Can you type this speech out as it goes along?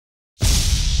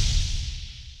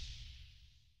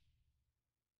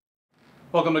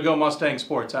Welcome to Go Mustang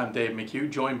Sports. I'm Dave McHugh,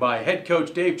 joined by head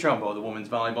coach Dave Trumbo of the women's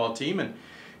volleyball team. And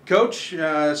coach,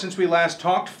 since we last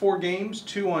talked, 4 games,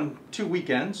 2 on 2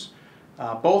 weekends,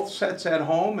 both sets at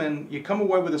home, and you come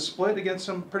away with a split against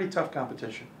some pretty tough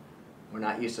competition. We're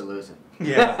not used to losing.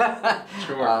 Yeah,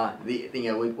 sure.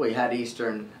 We had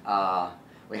Eastern.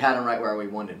 We had them right where we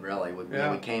wanted, really.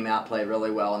 We came out, played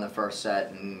really well in the first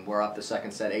set, and we're up the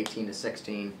second set,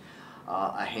 18-16.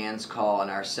 A hands call on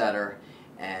our setter.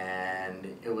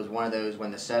 And it was one of those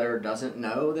when the setter doesn't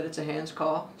know that it's a hands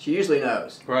call. She usually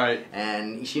knows. Right.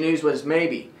 And she knew it was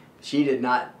maybe. She did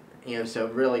not, so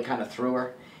it really kind of threw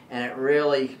her. And it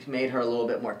really made her a little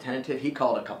bit more tentative. He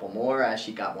called a couple more as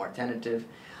she got more tentative,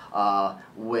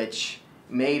 which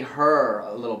made her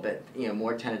a little bit,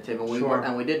 more tentative.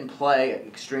 And we didn't play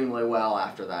extremely well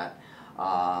after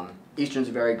that. Eastern's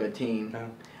a very good team.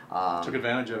 Yeah. Took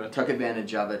advantage of it. Took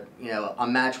advantage of it. A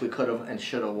match we could have and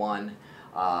should have won.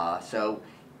 So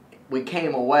we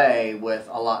came away with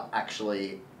a lot,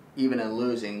 actually, even in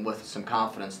losing, with some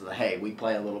confidence that, hey, we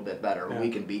play a little bit better. Yeah. We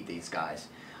can beat these guys.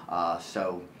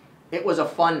 So it was a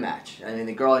fun match. I mean,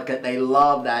 the girls, they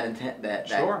love that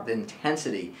the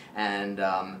intensity, and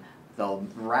the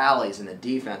rallies and the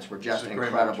defense were just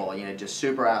incredible. Just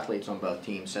super athletes on both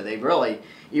teams. So they really,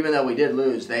 even though we did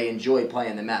lose, they enjoyed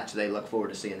playing the match. So they look forward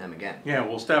to seeing them again. Yeah,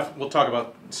 well, Steph, we'll talk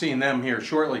about seeing them here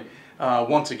shortly.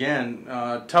 Once again,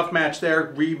 tough match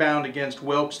there. Rebound against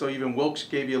Wilkes, though even Wilkes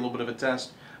gave you a little bit of a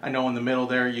test. I know in the middle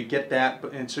there you get that,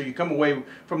 and so you come away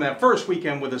from that first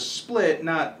weekend with a split.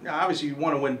 Not obviously you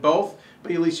want to win both,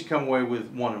 but at least you come away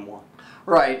with 1-1.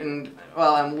 Right, and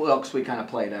well, in Wilkes we kind of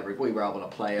played we were able to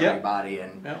play everybody,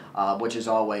 and which is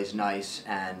always nice.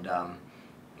 And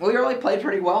we really played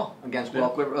pretty well against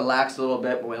Wilkes. We relaxed a little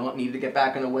bit, but we don't need to get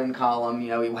back in the win column.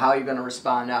 How you're going to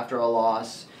respond after a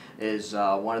loss is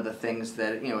one of the things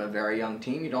that, a very young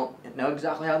team, you don't know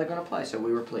exactly how they're going to play, so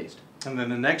we were pleased. And then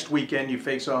the next weekend you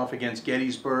face off against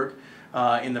Gettysburg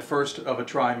in the first of a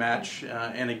tri-match,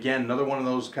 and again, another one of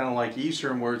those kind of like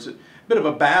Eastern where it's a bit of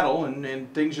a battle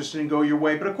and things just didn't go your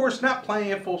way, but of course not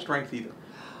playing at full strength either.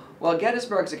 Well,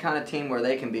 Gettysburg's the kind of team where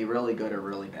they can be really good or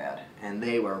really bad, and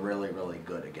they were really, really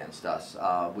good against us.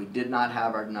 We did not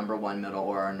have our #1 middle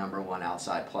or our #1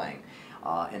 outside playing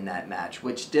in that match,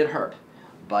 which did hurt.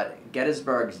 But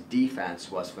Gettysburg's defense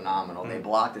was phenomenal. They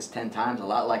blocked us 10 times, a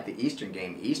lot like the Eastern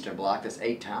game. Eastern blocked us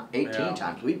 18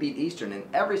 times. We beat Eastern in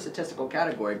every statistical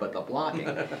category but the blocking.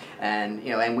 And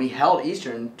and we held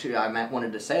Eastern to,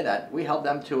 wanted to say that, we held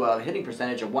them to a hitting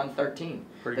percentage of 113.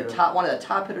 One of the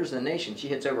top hitters in the nation. She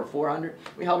hits over 400.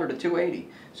 We held her to 280.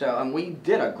 So we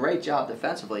did a great job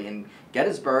defensively, and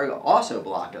Gettysburg also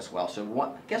blocked us well.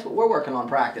 So guess what we're working on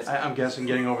practice? I'm guessing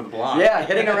getting over the block. Yeah,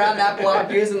 hitting around that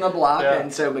block, using the block.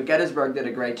 And so, but Gettysburg did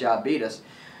a great job, beat us.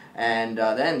 And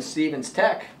then Stevens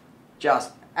Tech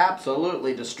just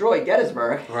absolutely destroyed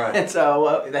Gettysburg. Right.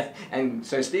 And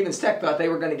so Stevens Tech thought they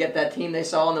were going to get that team they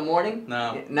saw in the morning.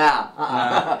 No.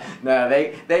 No,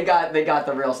 they got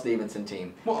the real Stevenson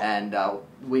team. Well, and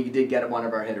we did get one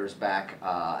of our hitters back,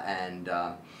 and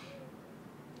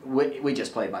we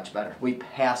just played much better. We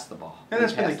passed the ball. And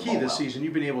that's been the key this season.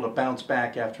 You've been able to bounce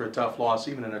back after a tough loss,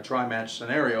 even in a tri-match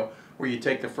scenario, where you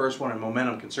take the first one and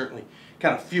momentum can certainly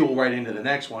kind of fuel right into the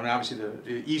next one. Obviously,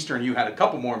 the Eastern, you had a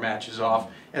couple more matches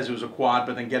off as it was a quad,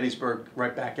 but then Gettysburg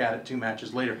right back at it 2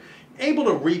 matches later. Able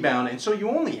to rebound, and so you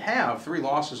only have 3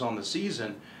 losses on the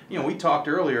season. We talked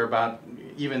earlier about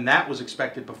even that was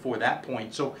expected before that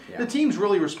point. So the team's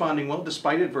really responding well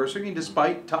despite adversity and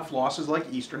despite tough losses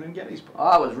like Eastern and Gettysburg. Oh,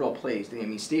 I was real pleased. I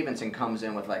mean, Stevenson comes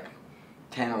in with like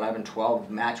 10, 11, 12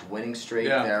 match winning streak.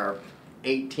 Yeah. They're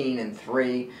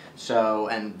 18-3. So,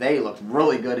 and they looked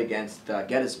really good against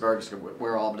Gettysburg. So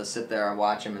we're able to sit there and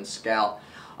watch them and scout.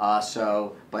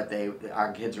 But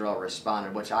our kids really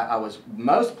responded, which I was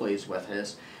most pleased with.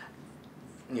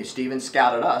 Stevens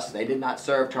scouted us. They did not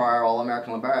serve to our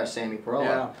All-American libero, Sammy Perillo.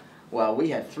 Yeah. Well, we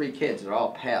had 3 kids that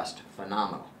all passed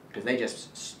phenomenal because they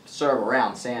just serve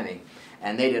around Sammy,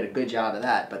 and they did a good job of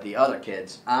that. But the other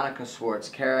kids, Annika Swartz,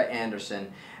 Kara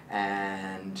Anderson,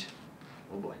 and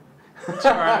oh boy. It's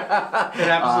all right. It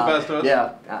happens to the best of us.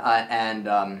 Yeah, and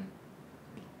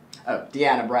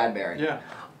Deanna Bradbury. Yeah.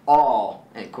 All,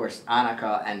 and of course,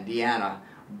 Annika and Deanna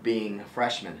being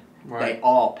freshmen. Right. They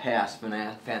all passed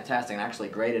fantastic and actually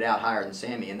graded out higher than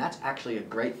Sammy, and that's actually a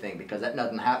great thing because that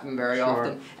doesn't happen very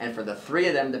often. And for the 3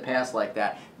 of them to pass like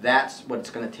that, that's what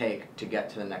it's going to take to get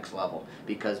to the next level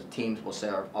because teams will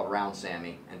serve around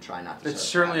Sammy and try not to serve. It's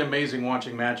certainly amazing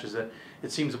watching matches that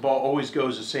it seems the ball always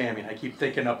goes to Sammy. I keep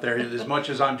thinking up there, as much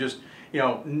as I'm just,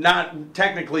 not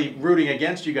technically rooting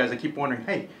against you guys, I keep wondering,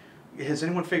 hey, has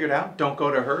anyone figured out? Don't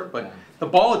go to her, but the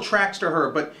ball attracts to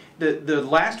her. But the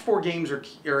last 4 games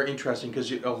are interesting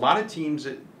because a lot of teams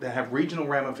that have regional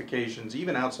ramifications,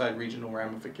 even outside regional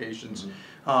ramifications,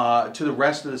 to the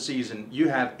rest of the season. You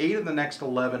have 8 of the next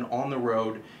 11 on the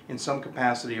road in some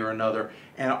capacity or another,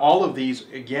 and all of these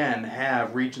again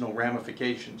have regional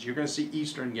ramifications. You're going to see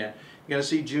Eastern again. You're going to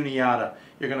see Juniata.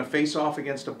 You're going to face off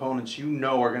against opponents you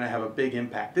know are going to have a big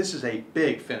impact. This is a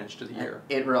big finish to the year.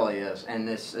 It really is, and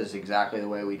this is exactly the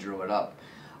way we drew it up.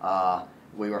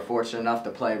 We were fortunate enough to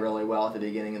play really well at the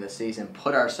beginning of the season,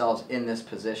 put ourselves in this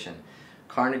position.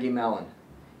 Carnegie Mellon,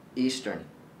 Eastern,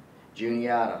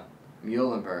 Juniata,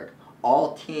 Muhlenberg,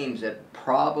 all teams that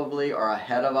probably are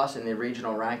ahead of us in the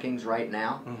regional rankings right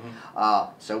now.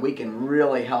 So we can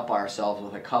really help ourselves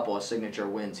with a couple of signature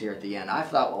wins here at the end. I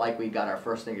felt like we got our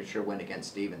first signature win against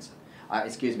Stevenson.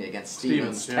 Against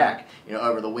Stevens Tech,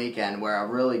 over the weekend, where a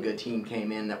really good team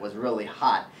came in that was really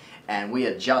hot, and we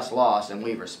had just lost, and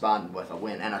we responded with a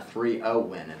win, and a 3-0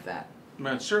 win at that.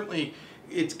 Man, certainly,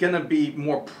 it's going to be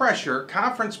more pressure.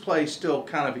 Conference play still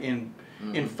kind of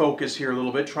in focus here a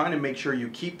little bit, trying to make sure you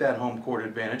keep that home court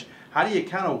advantage. How do you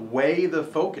kind of weigh the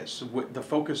focus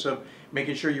of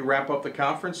making sure you wrap up the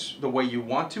conference the way you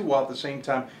want to, while at the same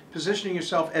time positioning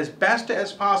yourself as best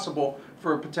as possible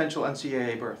for a potential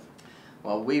NCAA berth?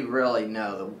 Well, we really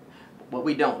know what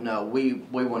we don't know. We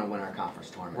want to win our conference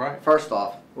tournament. Right. First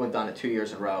off, we've done it 2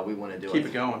 years in a row. We want to do keep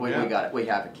it going. We got it. We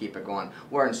have to keep it going.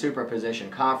 We're in superposition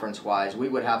conference-wise. We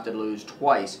would have to lose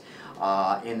twice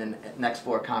in the next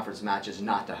 4 conference matches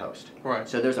not to host. Right.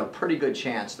 So there's a pretty good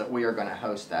chance that we are going to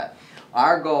host that.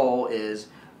 Our goal is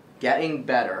getting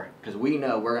better, because we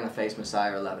know we're going to face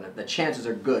Messiah 11. The chances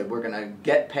are good. We're going to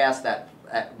get past that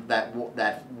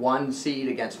 1 seed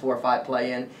against 4 or 5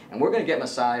 play-in, and we're going to get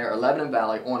Messiah or Lebanon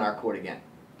Valley on our court again.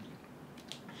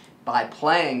 By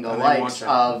playing the likes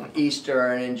of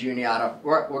Eastern and Juniata,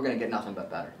 we're going to get nothing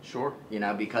but better. Sure.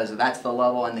 Because that's the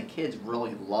level, and the kids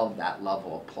really love that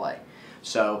level of play.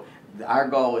 So our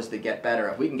goal is to get better.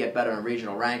 If we can get better in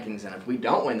regional rankings, and if we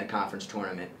don't win the conference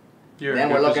tournament, then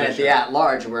we're looking at the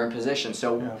at-large, and we're in position.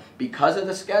 So because of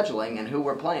the scheduling and who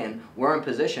we're playing, we're in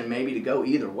position maybe to go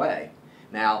either way.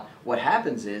 Now, what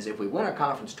happens is, if we win our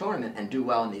conference tournament and do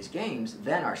well in these games,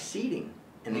 then our seeding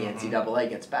in the NCAA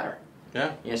gets better.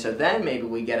 So then maybe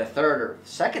we get a 3rd or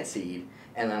 2nd seed,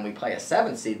 and then we play a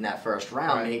 7th seed in that first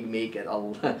round. Maybe make it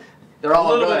they're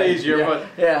all a little bit easier,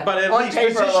 but at least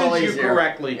positions you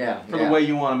correctly for the way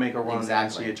you want to make a run in the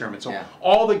NCAA tournament. So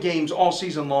all the games all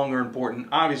season long are important.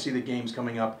 Obviously, the games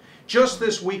coming up just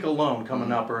this week alone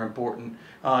up are important.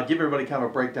 Give everybody kind of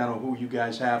a breakdown of who you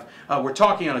guys have. We're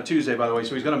talking on a Tuesday, by the way,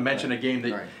 so he's going to mention a game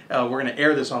that we're going to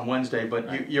air this on Wednesday,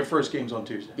 but your first game's on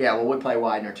Tuesday. Yeah, well, we play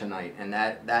Widener tonight, and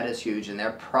that is huge, and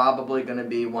they're probably going to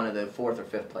be one of the 4th or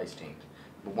 5th place teams.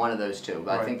 One of those two.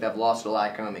 But I think they've lost to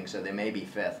Lycoming, so they may be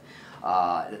 5th.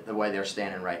 The way they're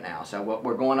standing right now. So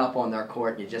we're going up on their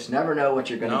court. You just never know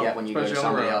what you're going to get when you go to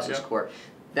somebody else's court.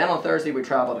 Then on Thursday we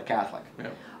travel to Catholic.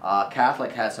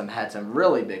 Catholic had some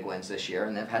really big wins this year,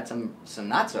 and they've had some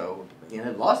not so.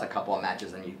 They've lost a couple of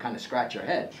matches, and you kind of scratch your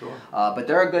head. But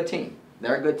they're a good team.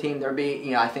 They're a good team. They're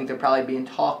being, I think they're probably being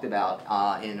talked about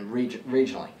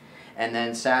regionally. And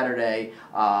then Saturday,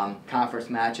 conference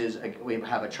matches, we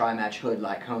have a tri-match Hood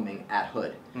Lycoming at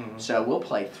Hood. So we'll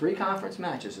play 3 conference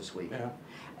matches this week.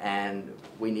 And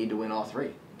we need to win all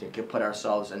 3 to put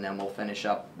ourselves, and then we'll finish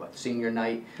up with senior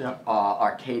night,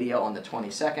 Arcadia on the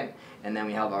 22nd, and then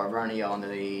we have Arvernia on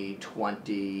the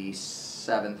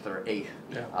 27th or 8th,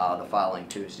 the following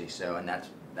Tuesday. So, and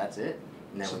that's it.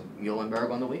 And then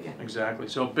Muhlenberg on the weekend. Exactly.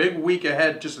 So big week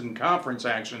ahead just in conference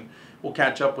action. We'll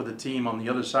catch up with the team on the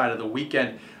other side of the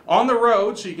weekend on the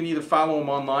road, so you can either follow them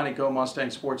online at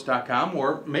GoMustangSports.com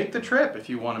or make the trip if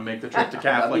you want to make the trip to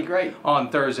Catholic on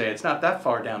Thursday. It's not that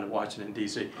far down to Washington,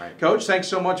 D.C. Coach, thanks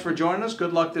so much for joining us.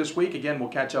 Good luck this week. Again, we'll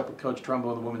catch up with Coach Trumbo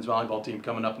and the women's volleyball team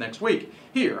coming up next week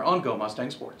here on Go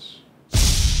Mustang Sports.